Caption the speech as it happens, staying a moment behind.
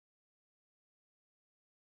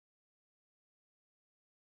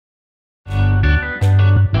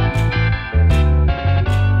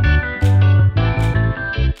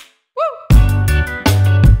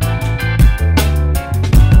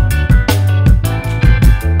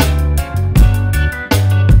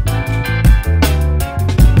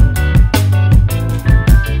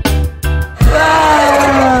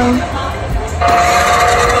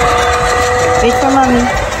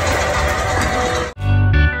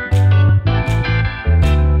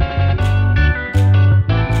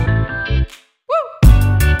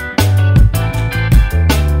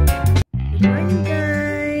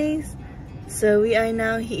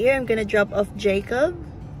here. I'm gonna drop off Jacob.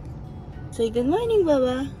 Say good morning,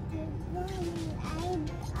 Baba.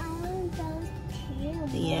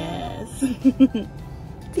 Yes.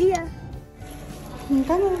 See ya.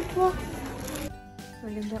 Magandang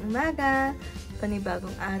umaga.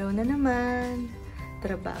 Panibagong araw na naman.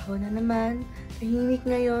 Trabaho na naman. Tahimik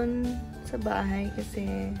ngayon sa bahay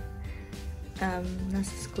kasi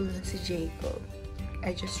nasa school na si Jacob.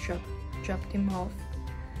 I just dropped him off.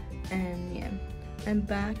 And yeah, I'm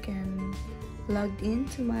back and logged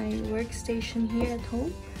into my workstation here at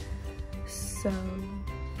home. So,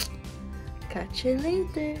 catch you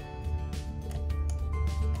later.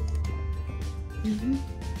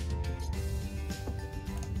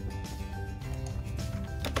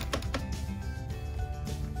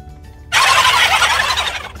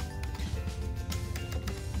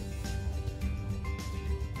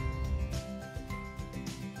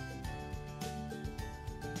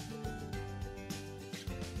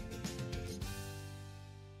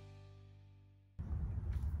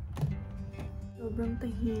 Sobrang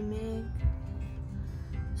tahimik.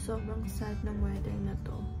 Sobrang sad ng weather na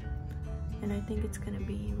to. And I think it's gonna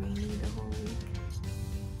be rainy the whole week.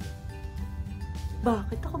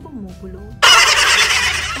 Bakit ako bumubulo?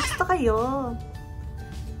 Basta kayo!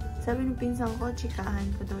 Sabi ng pinsan ko, chikahan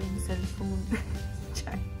ko daw yung cellphone.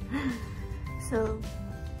 So,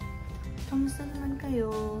 kamusta naman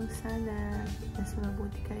kayo? Sana nasa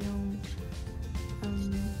mabuti kayong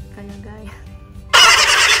kalagayan.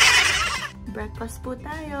 Breakfast po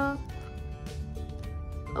tayo.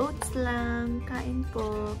 Oats lang. Kain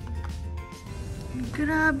po.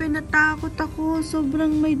 Grabe, natakot ako.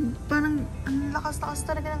 Sobrang may, parang, ang lakas-lakas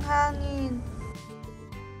talaga ng hangin.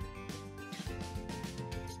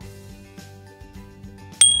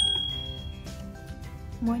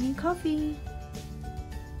 Morning coffee.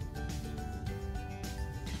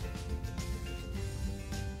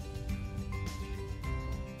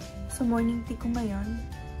 So, morning tea ko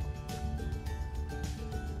ngayon.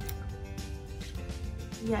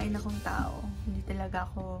 Yain akong tao. Hindi talaga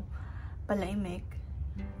ako palaimik.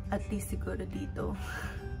 At least siguro dito.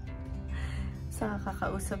 Sa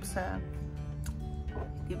kakausap sa,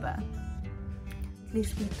 diba? At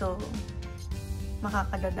least dito,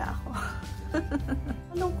 makakadada ako.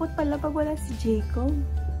 Malungkot pala pag wala si Jacob.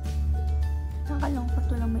 Nakalungkot,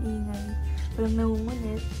 walang maingay. Walang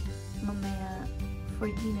nangungulit. Mamaya, for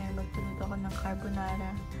dinner, magtulog ako ng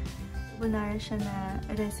carbonara. Carbonara siya na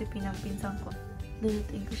recipe ng pinsan ko.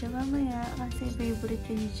 Lulutuin ko siya mamaya kasi favorite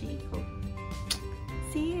yun ni Jacob.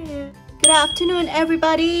 See you! Good afternoon,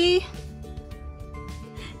 everybody!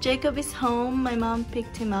 Jacob is home. My mom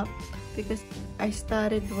picked him up because I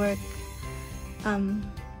started work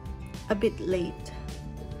a bit late.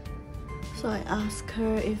 So I asked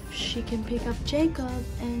her if she can pick up Jacob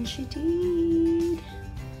and she did.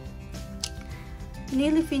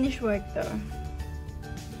 Nearly finished work though.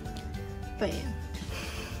 But yeah.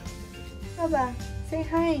 Baba, say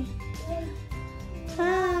hi.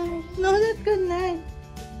 Hi. No, not good night.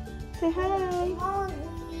 Say hi.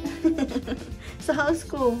 So how's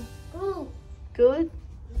school? Good?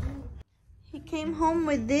 He came home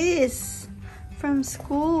with this from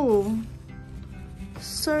school.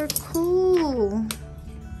 So cool.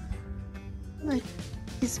 Like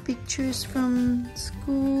his pictures from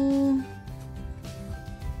school.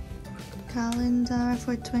 Calendar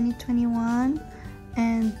for 2021.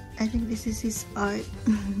 And I think this is his art.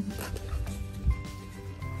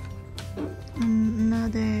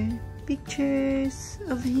 Another pictures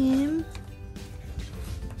of him.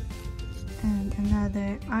 And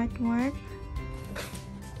another artwork.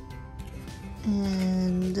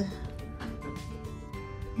 And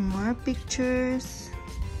more pictures.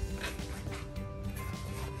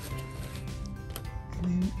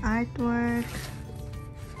 And then artwork.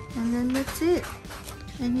 And then that's it.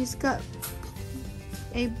 And he's got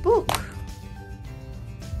a book.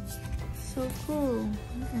 So cool.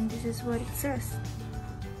 And this is what it says.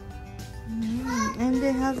 And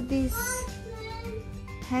they have this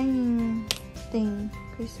hanging thing,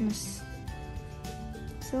 Christmas.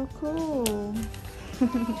 So cool.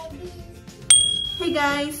 Hey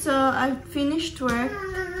guys, so I finished work.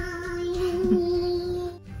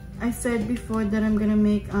 I said before that I'm gonna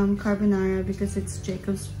make carbonara because it's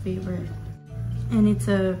Jacob's favorite. And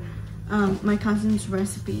it's a my cousin's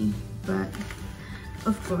recipe, but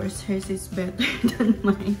of course hers is better than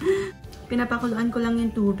mine. Pinapakuluan ko lang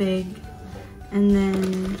yung tubig, and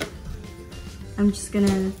then I'm just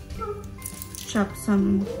gonna chop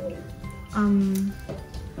some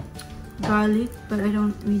garlic, but I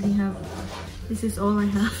don't really have. This is all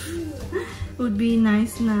I have. It would be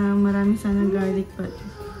nice na marami sana garlic, but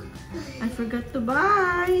I forgot to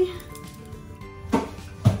buy.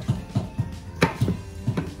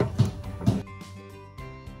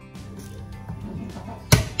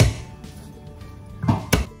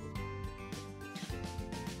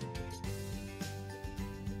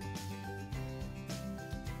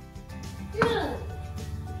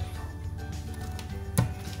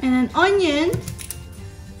 And an onion.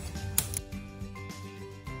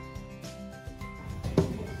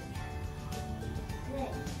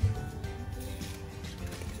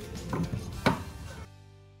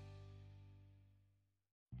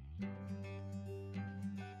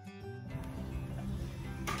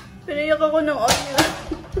 Pinayak ako ng onion.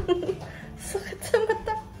 Sakit sa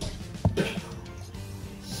mata.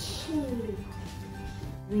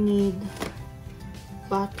 We need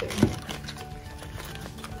butter.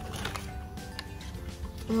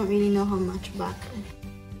 I don't really know how much butter.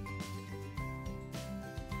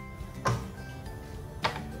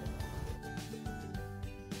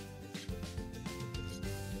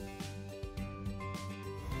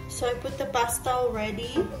 So I put the pasta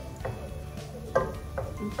already.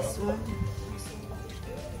 This one.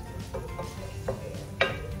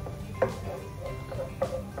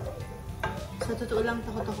 Sa totoo lang,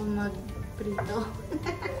 takot ako mag-prito.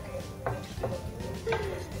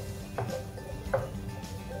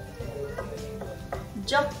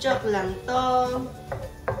 Joke lang to.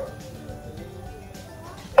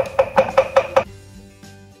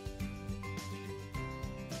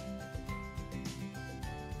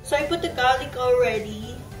 So I put the garlic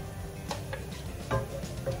already.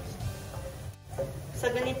 Sa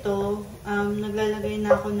ganito, naglalagay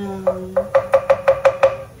na ako ng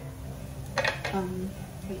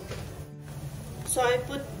wait. So I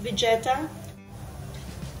put vegeta.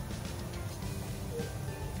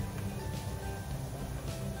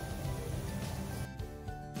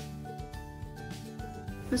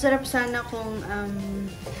 Masarap sana kung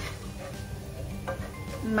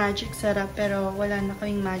magic sarap, pero wala na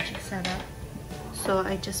kaming magic sarap. So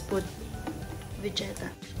I just put vegeta.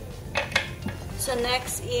 So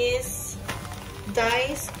next is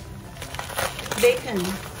diced bacon.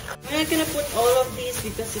 I'm not gonna put all of these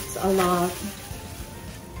because it's a lot.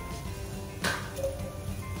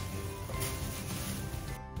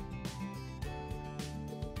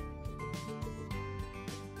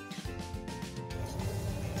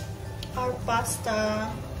 Our pasta,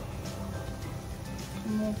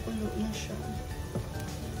 kumukulo na siya.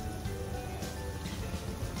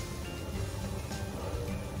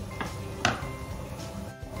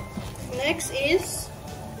 Next is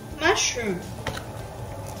mushroom.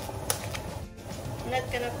 I'm not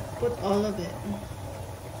gonna put all of it.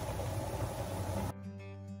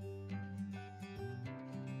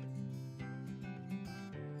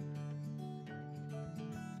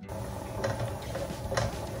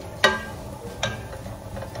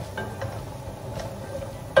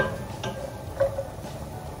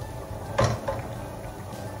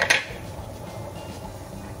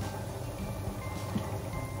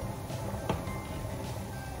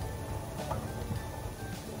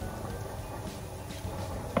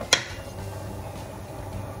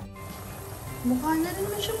 Mukha na rin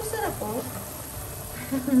naman siya masarap, oh.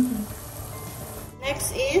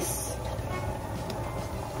 Next is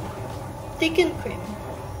thickened cream.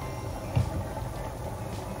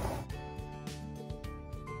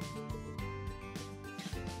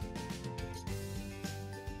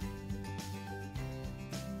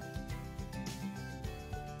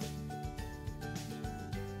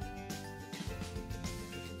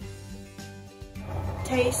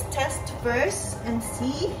 Taste test first and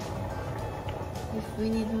see if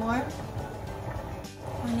we need more.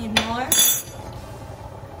 We need more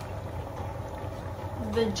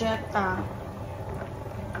vegeta.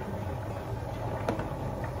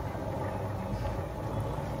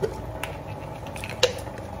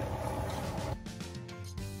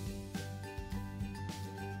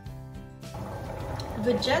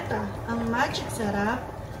 Vegeta, ang magic sarap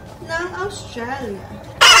ng Australia.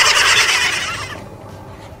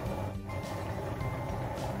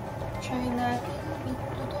 Try natin.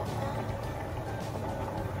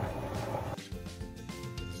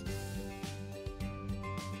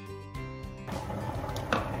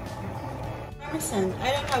 Parmesan.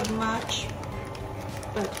 I don't have much,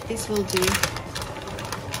 but this will do.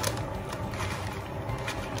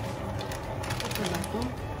 Ito ba ito?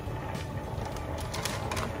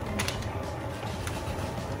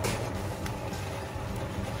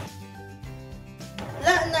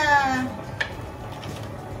 Wala na!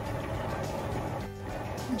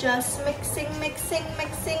 Just mixing, mixing,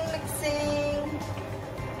 mixing, mixing.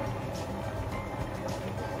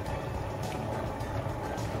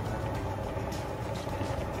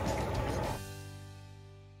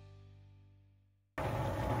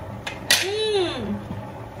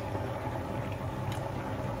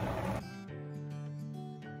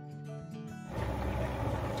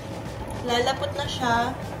 lalapot na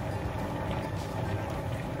siya.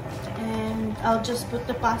 And I'll just put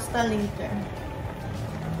the pasta later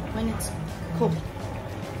when it's cooked.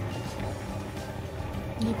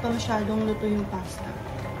 Hindi pa masyadong luto yung pasta.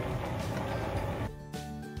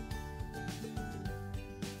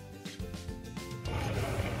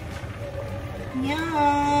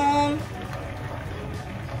 Yum!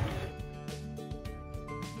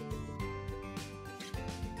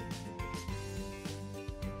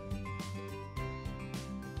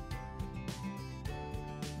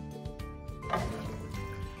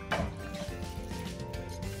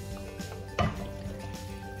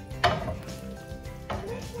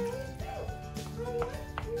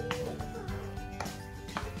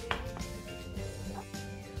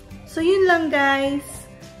 So yun lang guys.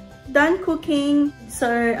 Done cooking. So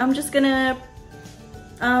I'm just gonna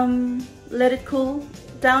let it cool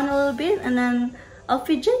down a little bit and then I'll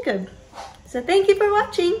feed Jacob. So thank you for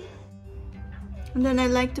watching. And then I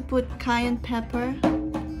like to put cayenne pepper.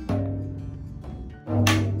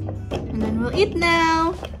 And then we'll eat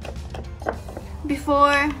now.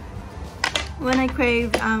 Before, when I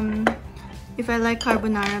crave, if I like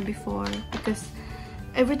carbonara before, because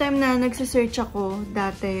every time na nagsisearch ako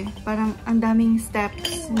dati, parang ang daming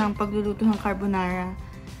steps ng pagluluto ng carbonara.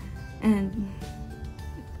 And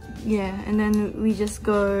yeah, and then we just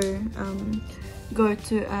go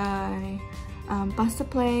to a pasta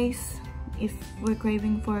place if we're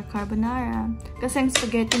craving for carbonara. Kasi ang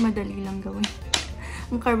spaghetti madali lang gawin.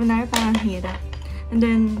 Ang carbonara parang hirap. And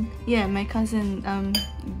then yeah, my cousin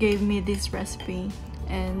gave me this recipe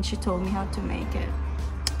and she told me how to make it.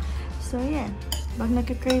 So yeah. Pag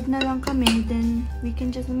nagka-crave na lang kami, then we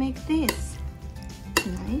can just make this.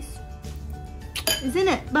 Nice.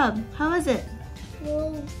 Isn't it, Bob? How is it?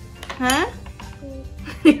 Huh?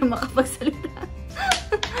 Hindi ka makapagsalita.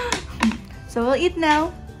 So we'll eat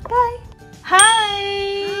now. Bye! Hi!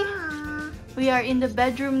 We are in the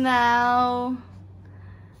bedroom now.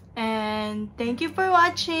 And thank you for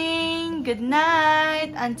watching. Good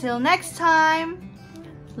night. Until next time.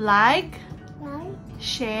 Like,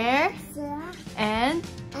 share, and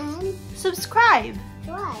subscribe.